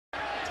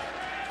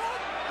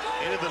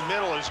Into the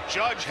middle as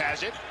Judge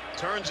has it.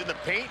 Turns in the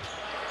paint.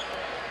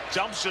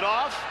 Dumps it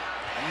off.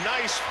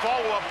 Nice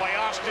follow-up by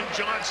Austin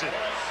Johnson.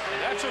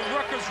 That's what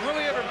Rutgers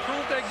really have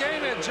improved their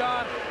game in,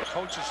 John.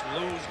 Coaches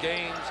lose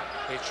games.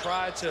 They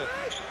try to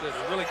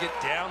really get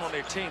down on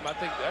their team. I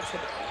think that's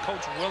what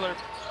Coach Willard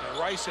and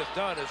Rice have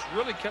done, is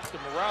really kept the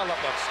morale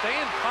up of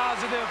staying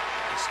positive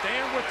and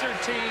staying with their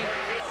team.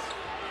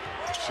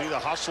 See the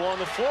hustle on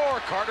the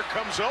floor. Carter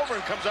comes over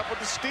and comes up with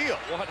the steal.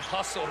 What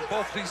hustle.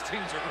 Both these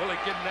teams are really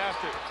getting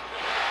after it.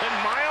 And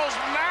Miles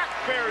Mack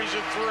buries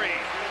a three.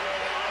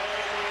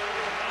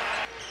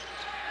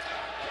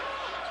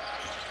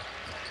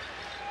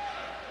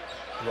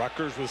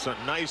 Rutgers was a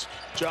nice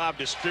job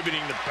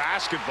distributing the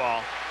basketball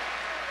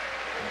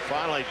and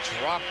finally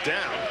dropped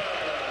down.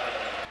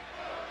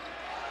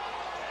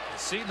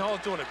 Seton Hall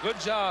is doing a good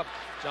job,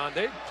 John.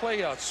 They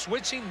play a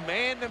switching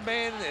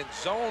man-to-man and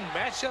zone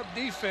matchup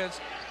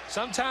defense.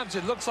 Sometimes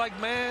it looks like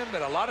man,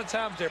 but a lot of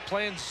times they're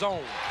playing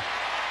zone.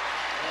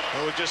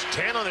 Well, with just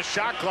 10 on the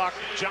shot clock,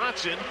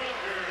 Johnson.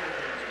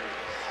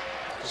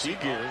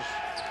 Seegers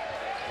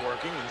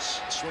working and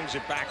swings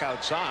it back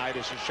outside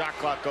as the shot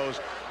clock goes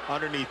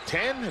underneath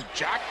 10.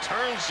 Jack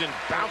turns and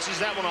bounces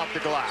that one off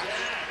the glass.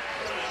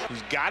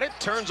 He's got it,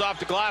 turns off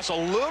the glass a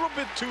little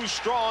bit too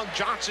strong.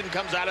 Johnson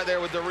comes out of there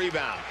with the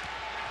rebound.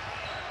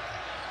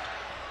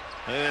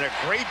 And then a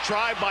great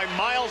drive by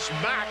Miles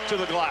Mack to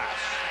the glass.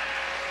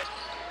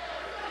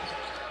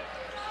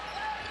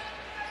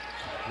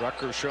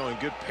 Rutgers showing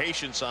good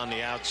patience on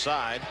the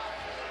outside.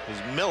 Is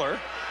Miller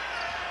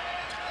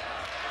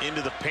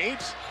into the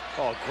paint.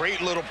 Oh, great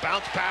little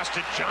bounce pass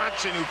to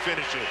Johnson, who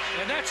finishes.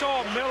 And that's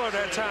all Miller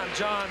that time,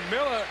 John.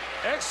 Miller,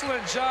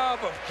 excellent job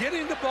of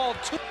getting the ball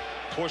to.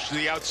 Push to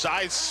the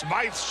outside.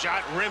 Smythe's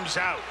shot rims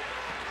out.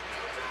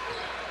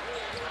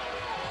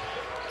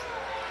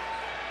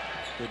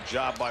 Good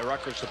job by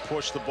Rutgers to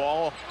push the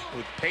ball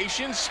with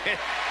patience.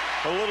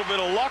 A little bit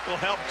of luck will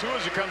help, too,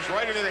 as it comes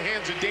right into the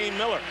hands of Dane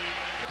Miller.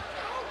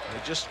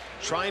 They're just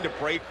trying to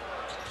break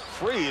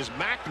free as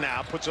Mack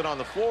now puts it on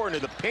the floor into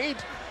the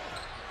paint.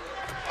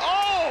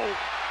 Oh,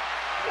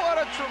 what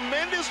a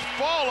tremendous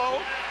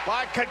follow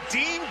by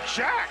Kadeem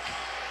Jack.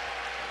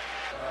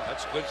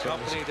 That's good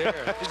company there.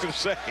 I was going to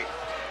say,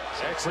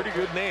 pretty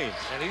good names.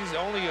 And he's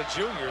only a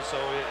junior, so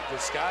the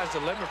sky's the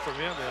limit for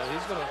him.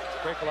 He's going to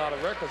break a lot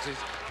of records.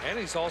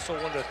 He's also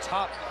one of the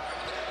top.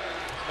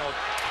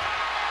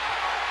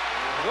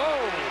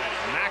 Whoa,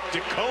 Mac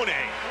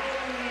DeCone.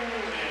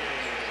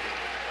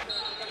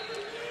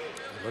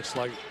 Looks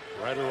like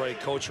right away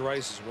Coach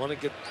Rice is want to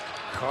get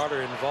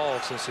Carter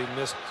involved since he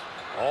missed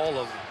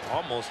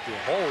almost the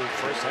whole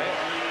first half.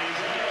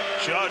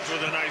 Judge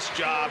with a nice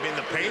job in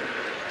the paint.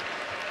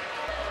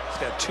 He's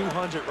got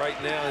 200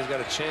 right now. He's got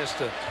a chance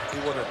to be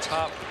one of the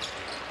top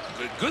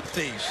good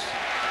thieves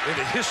in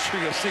the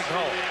history of Seton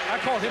Hall. I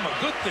call him a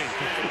good thief.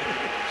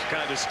 It's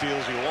kind of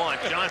steals you want.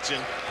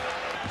 Johnson,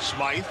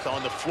 Smythe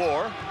on the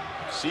floor.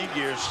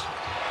 Seegers.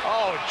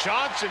 Oh,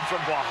 Johnson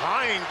from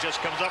behind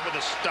just comes up with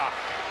a stop.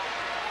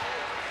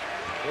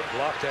 Good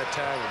block that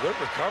time. Good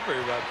recovery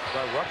by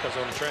Rutgers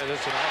on the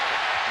transition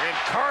offense. And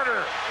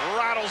Carter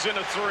rattles in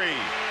a three.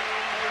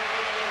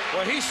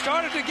 Well, he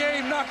started the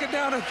game knocking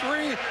down a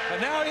three,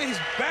 and now he's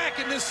back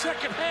in this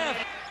second half.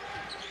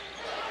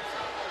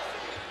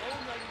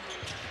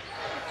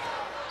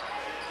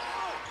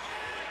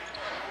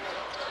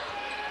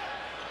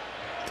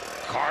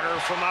 Carter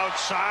from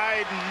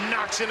outside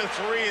knocks in a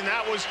three, and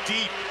that was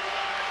deep.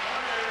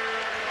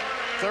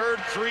 Third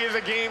three of the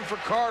game for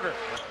Carter.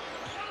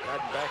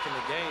 Gotten back in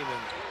the game,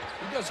 and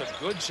he does a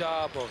good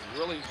job of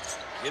really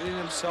getting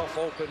himself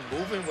open,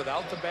 moving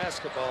without the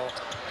basketball.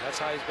 That's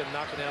how he's been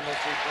knocking down those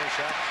three-point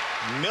shots.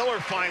 Miller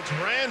finds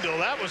Randall.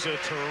 That was a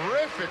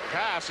terrific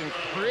pass and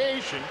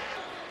creation.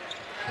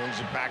 Brings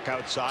it back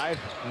outside.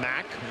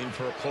 Mack in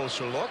for a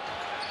closer look.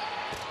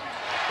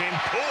 And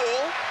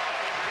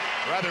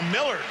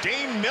Miller,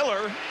 Dane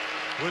Miller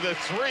with a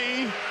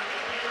three.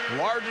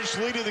 Largest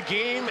lead of the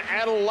game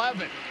at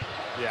 11.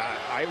 Yeah,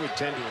 I would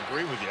tend to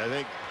agree with you. I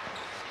think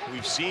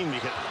we've seen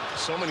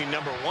so many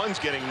number ones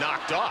getting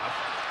knocked off.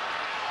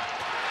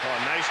 Oh,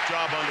 nice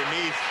job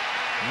underneath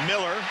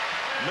Miller.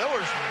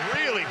 Miller's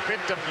really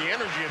picked up the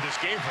energy of this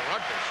game for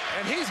Rutgers.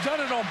 And he's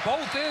done it on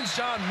both ends,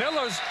 John.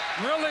 Miller's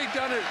really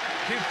done it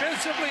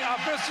defensively,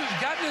 offensively,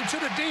 gotten into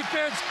the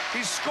defense.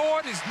 He's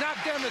scored, he's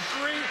knocked down the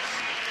three.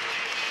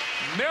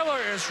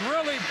 Miller has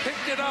really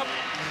picked it up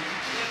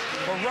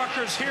for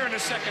Rutgers here in the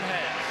second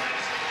half.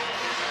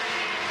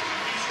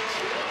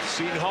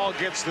 Seton Hall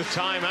gets the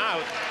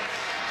timeout,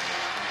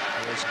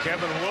 as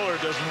Kevin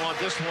Willard doesn't want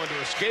this one to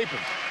escape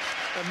him.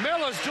 And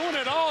Miller's doing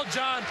it all,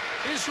 John.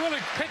 He's really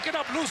picking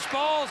up loose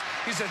balls.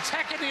 He's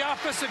attacking the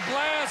offensive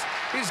glass.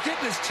 He's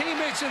getting his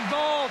teammates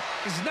involved.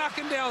 He's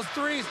knocking down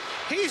threes.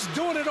 He's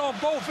doing it on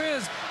both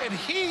ends, and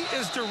he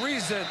is the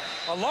reason,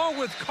 along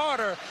with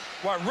Carter,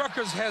 why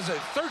Rutgers has a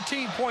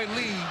 13-point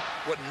lead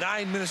with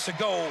 9 minutes to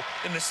go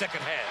in the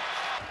second half.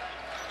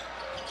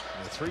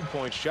 A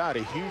three-point shot,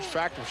 a huge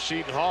factor for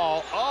Seton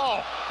Hall.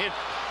 Oh, it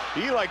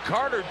Eli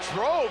Carter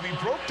drove. He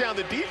broke down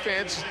the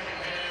defense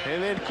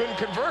and then couldn't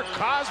convert.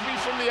 Cosby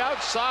from the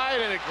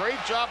outside, and a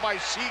great job by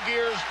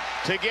Seegers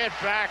to get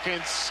back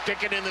and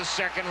stick it in the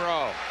second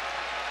row.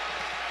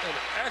 An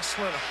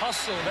excellent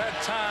hustle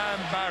that time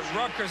by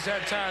Rutgers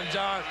that time,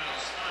 John.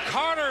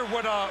 Carter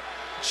with a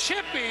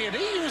chippy, and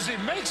he usually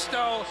makes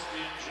those.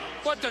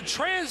 But the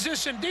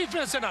transition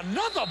defense and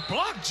another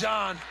block,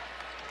 John,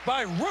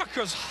 by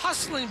Rutgers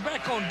hustling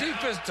back on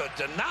defense to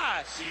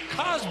deny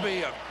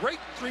Cosby, a great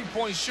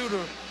three-point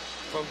shooter,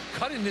 from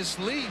cutting this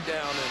lead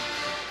down. And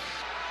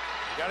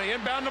got to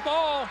inbound the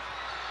ball.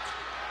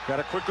 Got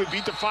to quickly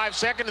beat the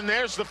 5-second, and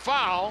there's the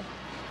foul.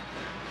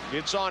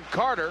 It's on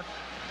Carter.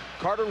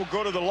 Carter will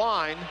go to the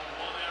line.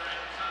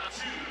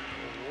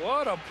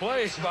 What a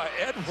play by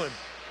Edwin,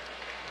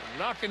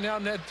 knocking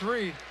down that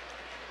three.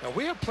 Now,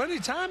 we have plenty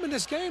of time in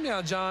this game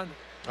now, John.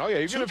 Oh, yeah,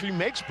 even if he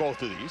makes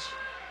both of these.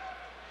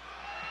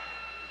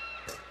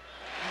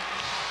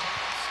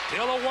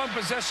 Still a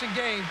one-possession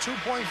game,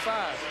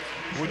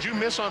 2.5. Would you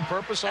miss on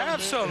purpose on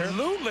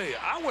Absolutely.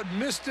 I would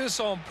miss this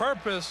on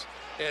purpose.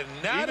 And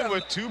not even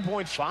with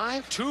 2.5?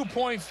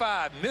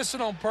 2.5. Miss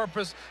it on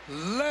purpose.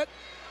 Let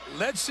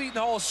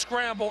Seton Hall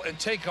scramble and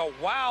take a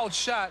wild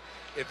shot.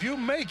 If you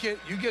make it,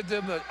 you give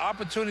them the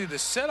opportunity to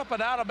set up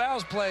an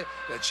out-of-bounds play,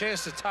 a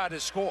chance to tie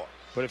this score.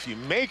 But if you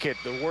make it,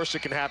 the worst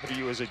that can happen to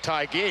you is a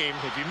tie game.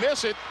 If you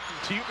miss it,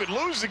 you could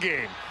lose the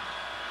game.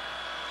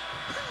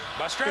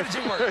 My strategy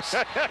works.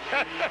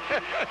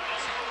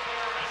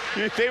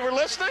 They were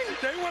listening?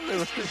 They were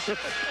listening.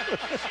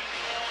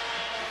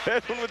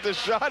 Edwin with the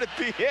shot at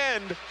the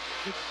end.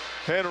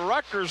 And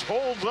Rutgers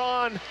holds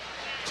on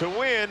to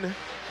win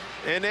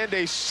and end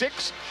a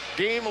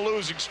 6-game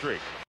losing streak.